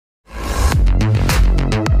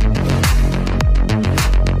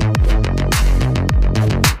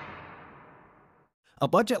A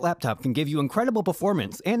budget laptop can give you incredible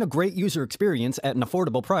performance and a great user experience at an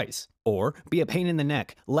affordable price. Or be a pain in the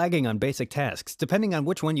neck, lagging on basic tasks, depending on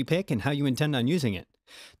which one you pick and how you intend on using it.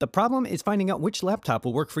 The problem is finding out which laptop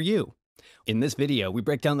will work for you. In this video, we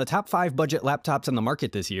break down the top 5 budget laptops on the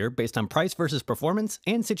market this year based on price versus performance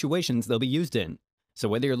and situations they'll be used in. So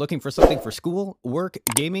whether you're looking for something for school, work,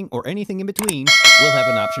 gaming, or anything in between, we'll have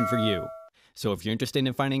an option for you. So if you're interested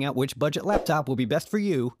in finding out which budget laptop will be best for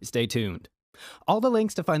you, stay tuned. All the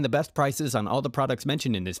links to find the best prices on all the products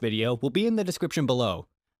mentioned in this video will be in the description below.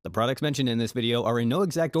 The products mentioned in this video are in no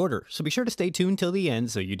exact order, so be sure to stay tuned till the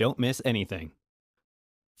end so you don't miss anything.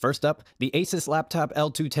 First up, the ASUS Laptop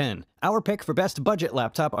L210, our pick for best budget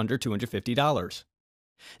laptop under $250.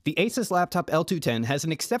 The ASUS Laptop L210 has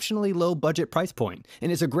an exceptionally low budget price point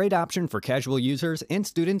and is a great option for casual users and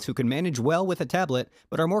students who can manage well with a tablet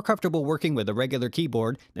but are more comfortable working with a regular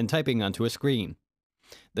keyboard than typing onto a screen.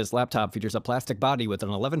 This laptop features a plastic body with an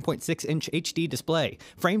 11.6-inch HD display,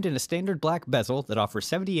 framed in a standard black bezel that offers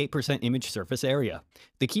 78% image surface area.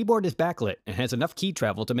 The keyboard is backlit and has enough key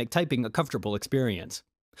travel to make typing a comfortable experience.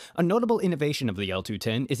 A notable innovation of the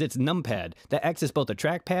L210 is its numpad that acts as both a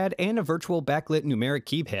trackpad and a virtual backlit numeric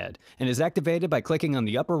keypad, and is activated by clicking on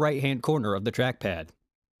the upper right-hand corner of the trackpad.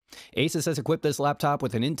 ASUS has equipped this laptop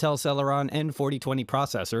with an Intel Celeron N4020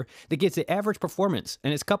 processor that gives it average performance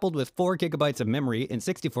and is coupled with 4 GB of memory and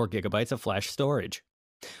 64 GB of flash storage.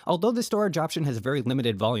 Although the storage option has a very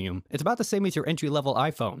limited volume, it's about the same as your entry-level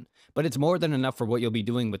iPhone, but it's more than enough for what you'll be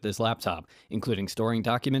doing with this laptop, including storing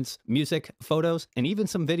documents, music, photos, and even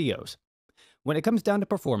some videos. When it comes down to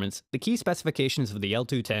performance, the key specifications of the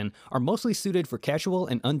L210 are mostly suited for casual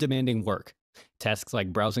and undemanding work. Tasks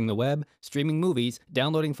like browsing the web, streaming movies,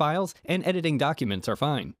 downloading files, and editing documents are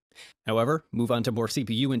fine. However, move on to more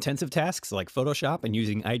CPU-intensive tasks like Photoshop and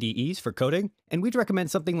using IDEs for coding, and we'd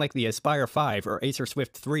recommend something like the Aspire 5 or Acer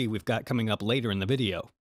Swift 3 we've got coming up later in the video.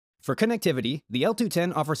 For connectivity, the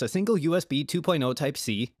L210 offers a single USB 2.0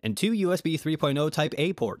 Type-C and 2 USB 3.0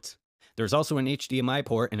 Type-A ports. There's also an HDMI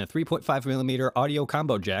port and a 3.5mm audio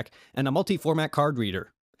combo jack and a multi-format card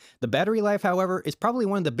reader. The battery life, however, is probably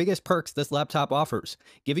one of the biggest perks this laptop offers,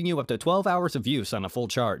 giving you up to 12 hours of use on a full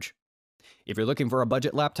charge. If you're looking for a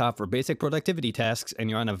budget laptop for basic productivity tasks and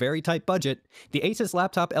you're on a very tight budget, the ASUS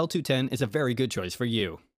Laptop L210 is a very good choice for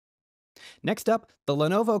you. Next up, the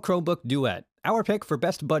Lenovo Chromebook Duet, our pick for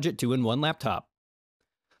best budget 2-in-1 laptop.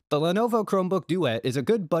 The Lenovo Chromebook Duet is a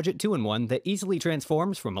good budget 2-in-1 that easily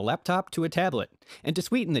transforms from a laptop to a tablet. And to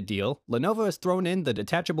sweeten the deal, Lenovo has thrown in the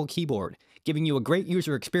detachable keyboard, giving you a great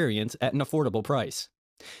user experience at an affordable price.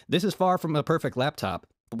 This is far from a perfect laptop,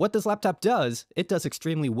 but what this laptop does, it does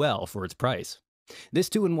extremely well for its price. This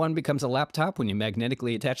 2-in-1 becomes a laptop when you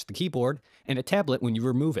magnetically attach the keyboard, and a tablet when you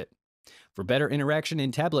remove it. For better interaction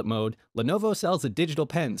in tablet mode, Lenovo sells a digital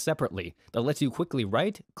pen separately that lets you quickly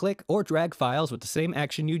write, click, or drag files with the same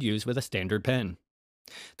action you'd use with a standard pen.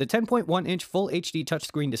 The 10.1-inch Full HD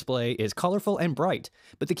touchscreen display is colorful and bright,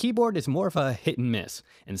 but the keyboard is more of a hit and miss,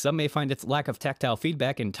 and some may find its lack of tactile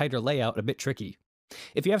feedback and tighter layout a bit tricky.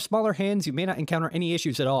 If you have smaller hands, you may not encounter any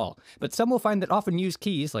issues at all, but some will find that often used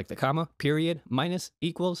keys like the comma, period, minus,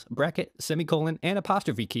 equals, bracket, semicolon, and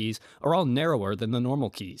apostrophe keys are all narrower than the normal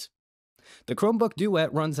keys. The Chromebook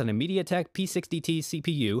Duet runs on a MediaTek P60T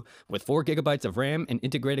CPU with 4 GB of RAM and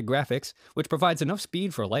integrated graphics, which provides enough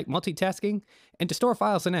speed for light multitasking, and to store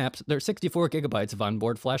files and apps, there's 64 GB of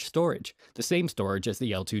onboard flash storage, the same storage as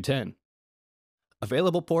the L210.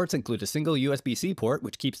 Available ports include a single USB-C port,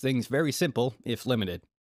 which keeps things very simple, if limited.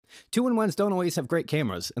 2-in-1s don't always have great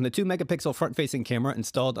cameras, and the 2-megapixel front-facing camera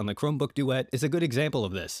installed on the Chromebook Duet is a good example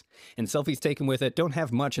of this, and selfies taken with it don't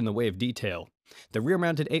have much in the way of detail. The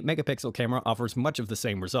rear-mounted 8-megapixel camera offers much of the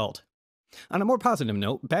same result. On a more positive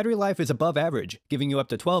note, battery life is above average, giving you up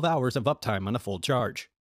to 12 hours of uptime on a full charge.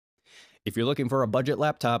 If you're looking for a budget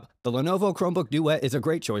laptop, the Lenovo Chromebook Duet is a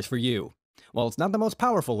great choice for you. While it's not the most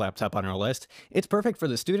powerful laptop on our list, it's perfect for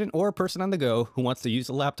the student or person on the go who wants to use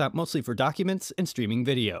the laptop mostly for documents and streaming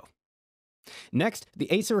video. Next,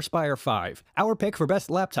 the Acer Aspire 5, our pick for best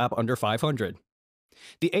laptop under $500.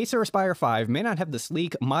 The Acer Aspire 5 may not have the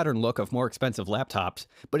sleek, modern look of more expensive laptops,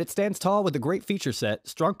 but it stands tall with a great feature set,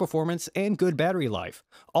 strong performance, and good battery life,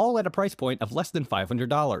 all at a price point of less than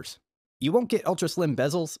 $500. You won't get ultra-slim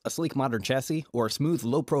bezels, a sleek modern chassis, or a smooth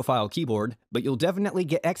low-profile keyboard, but you'll definitely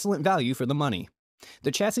get excellent value for the money.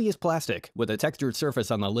 The chassis is plastic, with a textured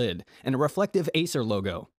surface on the lid, and a reflective Acer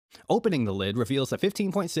logo. Opening the lid reveals a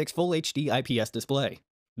 15.6 Full HD IPS display.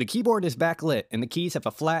 The keyboard is backlit, and the keys have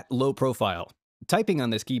a flat, low profile. Typing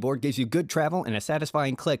on this keyboard gives you good travel and a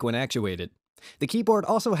satisfying click when actuated. The keyboard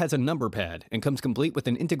also has a number pad and comes complete with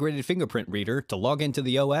an integrated fingerprint reader to log into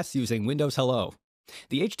the OS using Windows Hello.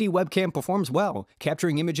 The HD webcam performs well,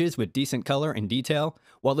 capturing images with decent color and detail,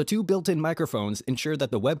 while the two built-in microphones ensure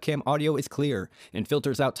that the webcam audio is clear and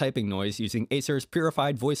filters out typing noise using Acer's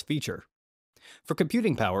purified voice feature. For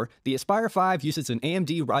computing power, the Aspire 5 uses an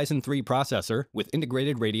AMD Ryzen 3 processor with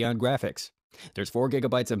integrated Radeon graphics. There's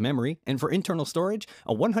 4GB of memory, and for internal storage,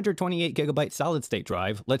 a 128GB solid-state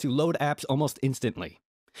drive lets you load apps almost instantly.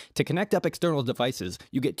 To connect up external devices,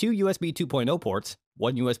 you get two USB 2.0 ports,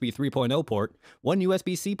 one USB 3.0 port, one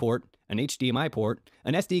USB-C port, an HDMI port,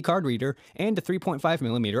 an SD card reader, and a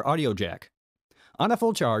 3.5mm audio jack. On a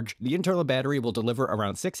full charge, the internal battery will deliver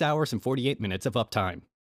around 6 hours and 48 minutes of uptime.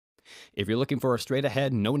 If you're looking for a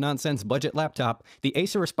straight-ahead, no-nonsense budget laptop, the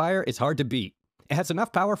Acer Aspire is hard to beat. It has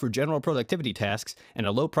enough power for general productivity tasks and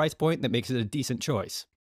a low price point that makes it a decent choice.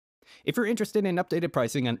 If you're interested in updated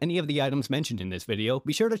pricing on any of the items mentioned in this video,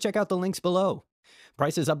 be sure to check out the links below.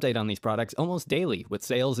 Prices update on these products almost daily with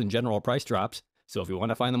sales and general price drops, so if you want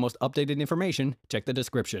to find the most updated information, check the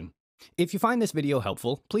description. If you find this video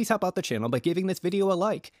helpful, please help out the channel by giving this video a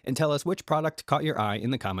like and tell us which product caught your eye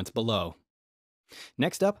in the comments below.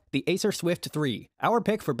 Next up, the Acer Swift 3, our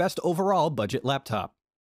pick for best overall budget laptop.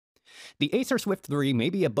 The Acer Swift 3 may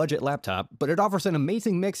be a budget laptop, but it offers an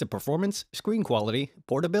amazing mix of performance, screen quality,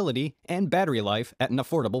 portability, and battery life at an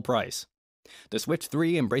affordable price. The Swift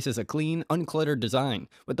 3 embraces a clean, uncluttered design,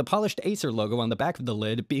 with the polished Acer logo on the back of the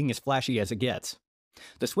lid being as flashy as it gets.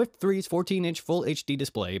 The Swift 3's 14-inch Full HD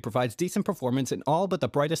display provides decent performance in all but the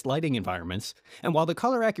brightest lighting environments, and while the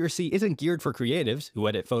color accuracy isn't geared for creatives who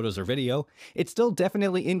edit photos or video, it's still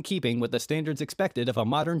definitely in keeping with the standards expected of a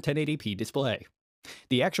modern 1080p display.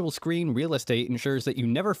 The actual screen real estate ensures that you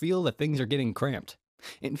never feel that things are getting cramped.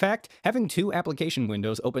 In fact, having two application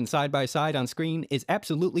windows open side by side on screen is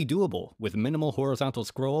absolutely doable with minimal horizontal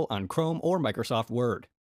scroll on Chrome or Microsoft Word.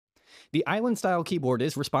 The island-style keyboard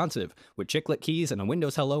is responsive, with chiclet keys and a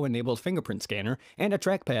Windows Hello-enabled fingerprint scanner and a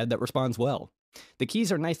trackpad that responds well. The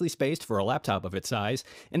keys are nicely spaced for a laptop of its size,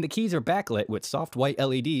 and the keys are backlit with soft white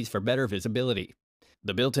LEDs for better visibility.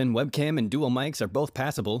 The built-in webcam and dual mics are both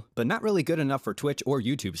passable, but not really good enough for Twitch or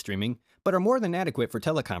YouTube streaming, but are more than adequate for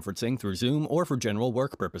teleconferencing through Zoom or for general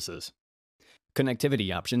work purposes.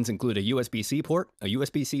 Connectivity options include a USB-C port, a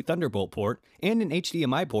USB-C Thunderbolt port, and an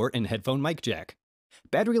HDMI port and headphone mic jack.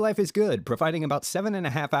 Battery life is good, providing about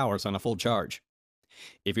 7.5 hours on a full charge.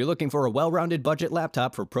 If you're looking for a well-rounded budget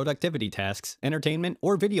laptop for productivity tasks, entertainment,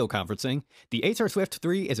 or video conferencing, the Acer Swift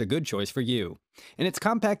 3 is a good choice for you. And its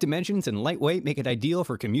compact dimensions and lightweight make it ideal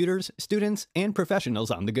for commuters, students, and professionals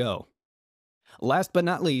on the go. Last but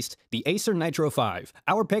not least, the Acer Nitro 5,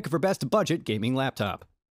 our pick for best budget gaming laptop.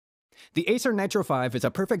 The Acer Nitro 5 is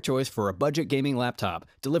a perfect choice for a budget gaming laptop,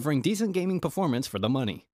 delivering decent gaming performance for the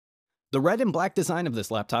money. The red and black design of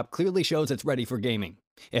this laptop clearly shows it's ready for gaming.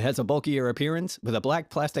 It has a bulkier appearance, with a black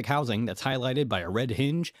plastic housing that's highlighted by a red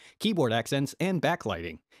hinge, keyboard accents, and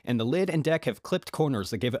backlighting, and the lid and deck have clipped corners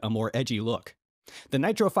that give it a more edgy look. The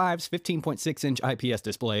Nitro 5's 15.6-inch IPS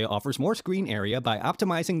display offers more screen area by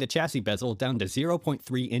optimizing the chassis bezel down to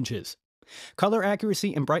 0.3 inches. Color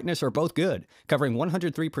accuracy and brightness are both good, covering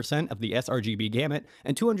 103% of the sRGB gamut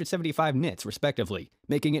and 275 nits respectively,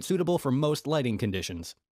 making it suitable for most lighting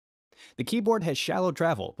conditions. The keyboard has shallow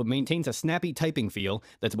travel, but maintains a snappy typing feel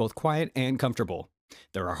that's both quiet and comfortable.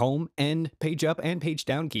 There are home, end, page up, and page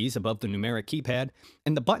down keys above the numeric keypad,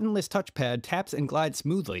 and the buttonless touchpad taps and glides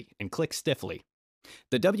smoothly and clicks stiffly.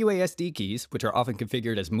 The WASD keys, which are often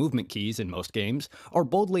configured as movement keys in most games, are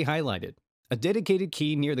boldly highlighted. A dedicated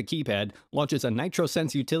key near the keypad launches a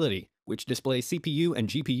NitroSense utility, which displays CPU and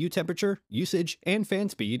GPU temperature, usage, and fan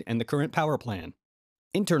speed and the current power plan.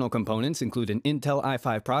 Internal components include an Intel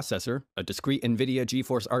i5 processor, a discrete NVIDIA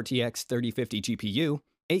GeForce RTX 3050 GPU,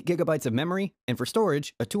 8GB of memory, and for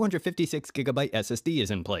storage, a 256GB SSD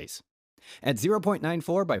is in place. At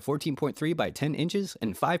 0.94 by 14.3 by 10 inches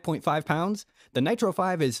and 5.5 pounds, the Nitro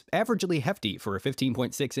 5 is averagely hefty for a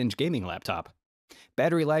 15.6-inch gaming laptop.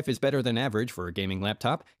 Battery life is better than average for a gaming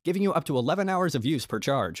laptop, giving you up to 11 hours of use per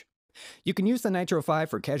charge. You can use the Nitro 5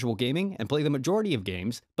 for casual gaming and play the majority of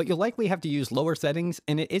games, but you'll likely have to use lower settings,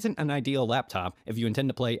 and it isn't an ideal laptop if you intend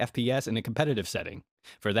to play FPS in a competitive setting.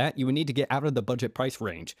 For that, you would need to get out of the budget price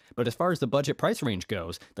range, but as far as the budget price range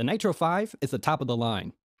goes, the Nitro 5 is the top of the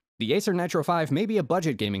line. The Acer Nitro 5 may be a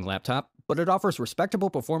budget gaming laptop, but it offers respectable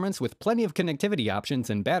performance with plenty of connectivity options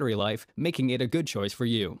and battery life, making it a good choice for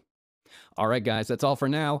you. Alright guys, that's all for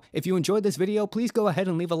now. If you enjoyed this video, please go ahead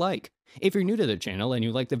and leave a like. If you're new to the channel and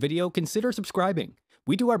you like the video, consider subscribing.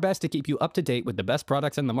 We do our best to keep you up to date with the best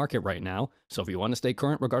products on the market right now, so if you want to stay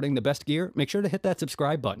current regarding the best gear, make sure to hit that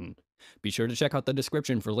subscribe button. Be sure to check out the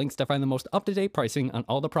description for links to find the most up-to-date pricing on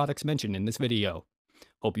all the products mentioned in this video.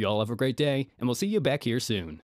 Hope you all have a great day, and we'll see you back here soon.